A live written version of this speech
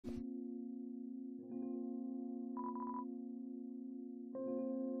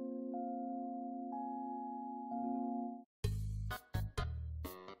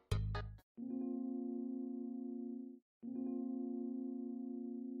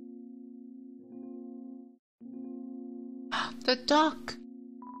The duck!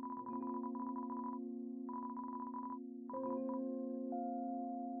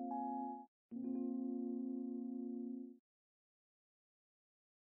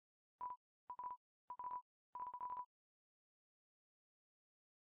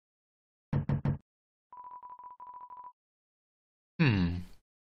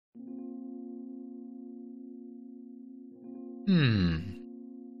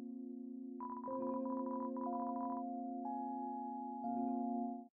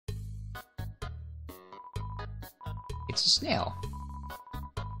 It's a snail.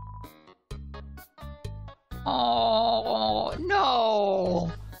 Oh, no!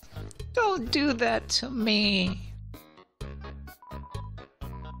 Don't do that to me!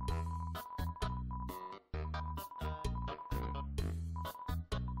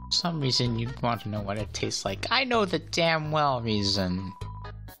 For some reason you'd want to know what it tastes like. I know the damn well reason.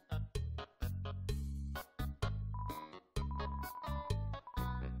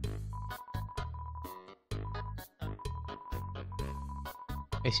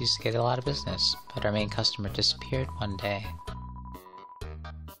 We used to get a lot of business, but our main customer disappeared one day.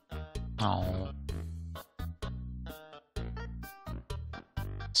 Oh.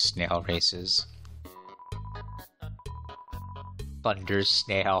 Snail races. Thunder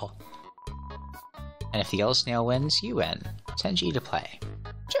snail. And if the yellow snail wins, you win. Send you to play.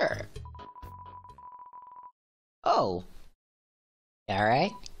 Sure. Oh.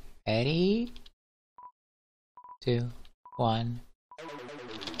 Alright. Ready? 2, 1.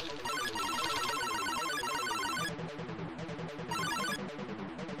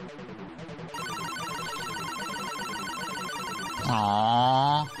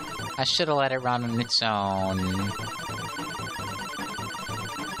 Aww, I should have let it run on its own.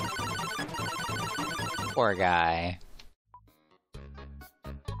 Poor guy.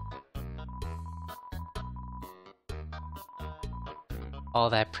 All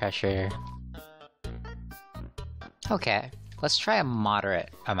that pressure. Okay, let's try a moderate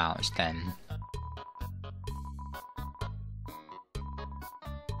amount then.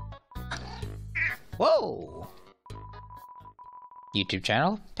 Whoa! YouTube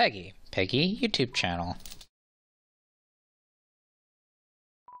channel, Peggy. Peggy, YouTube channel.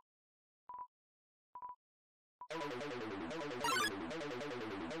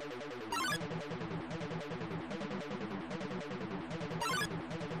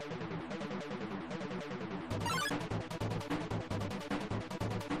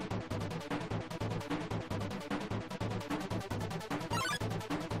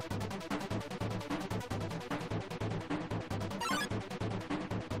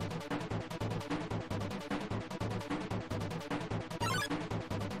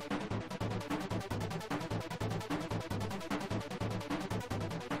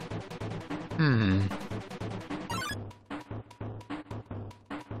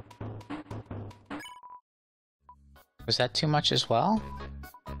 Was that too much as well?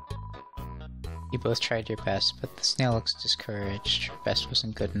 You both tried your best, but the snail looks discouraged. Your best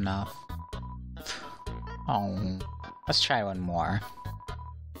wasn't good enough. Oh, let's try one more.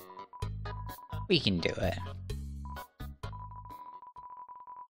 We can do it.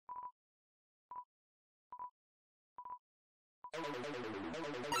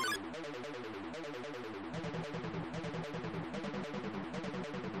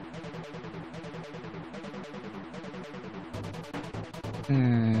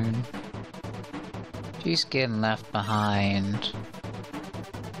 She's getting left behind.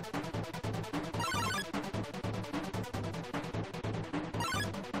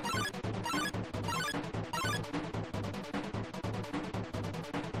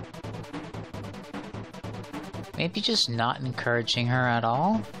 Maybe just not encouraging her at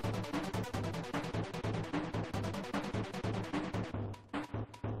all?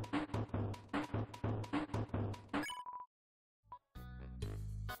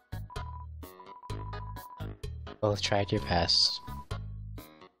 Both tried your best.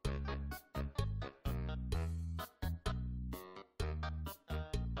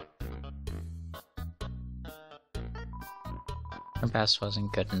 Her best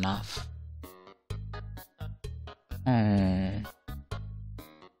wasn't good enough.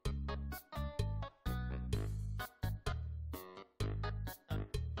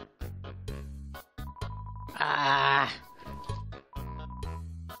 Ah!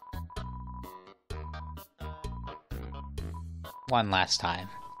 One last time.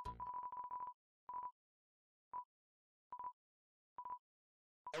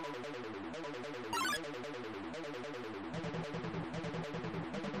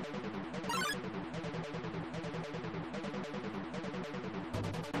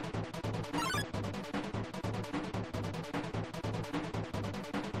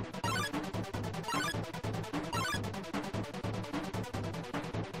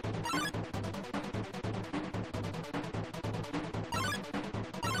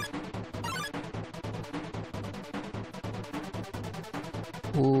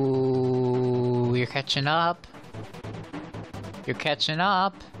 Ooh, you're catching up. You're catching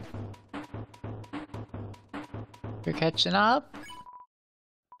up. You're catching up.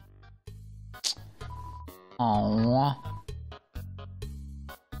 Oh.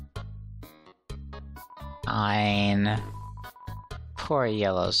 Fine. Poor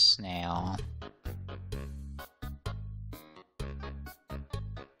yellow snail.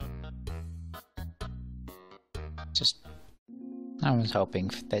 Just... I was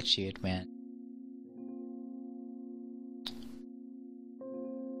hoping that she would win.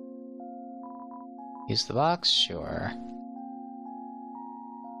 Use the box? Sure.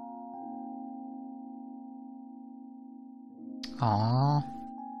 Aww.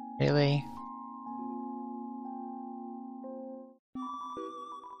 Really?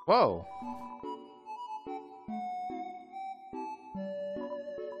 Whoa!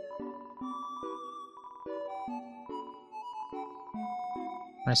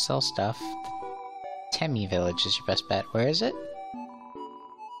 I'm gonna sell stuff. Temi village is your best bet. Where is it?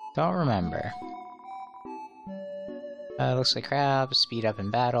 Don't remember. Looks like crab, speed up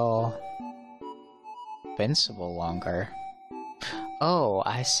in battle. Invincible longer. Oh,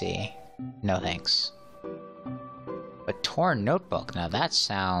 I see. No thanks. But torn notebook, now that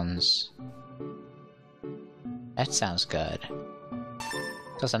sounds... That sounds good.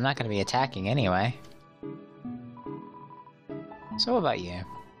 Because I'm not going to be attacking anyway. So what about you?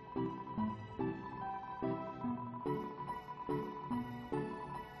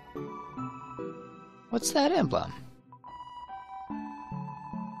 What's that emblem?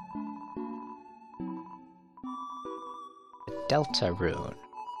 The Delta Rune.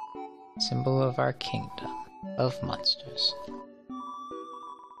 Symbol of our kingdom of monsters.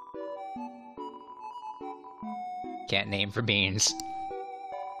 Can't name for beans.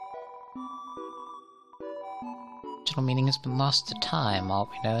 Original meaning has been lost to time. All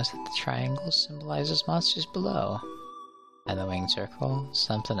we know is that the triangle symbolizes monsters below. And the winged circle,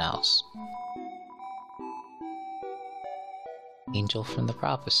 something else. Angel from the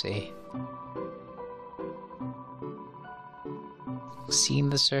prophecy. Seeing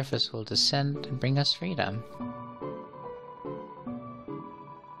the surface will descend and bring us freedom.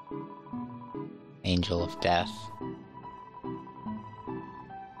 Angel of death.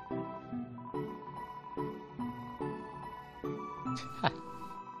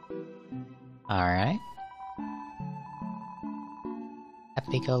 Alright.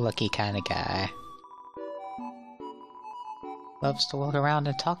 Happy-go-lucky kind of guy. Loves to walk around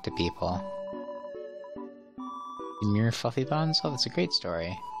and talk to people. Mirror Fluffy Bones? Oh, that's a great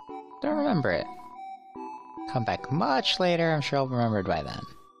story. Don't remember it. Come back much later, I'm sure I'll remember it by then.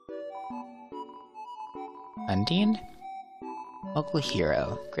 Undine? Local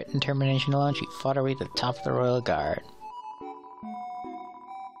hero. Grit and determination alone, she fought her way to the top of the Royal Guard.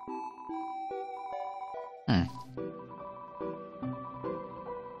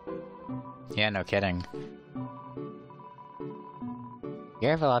 Yeah, no kidding.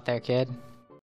 Careful out there, kid.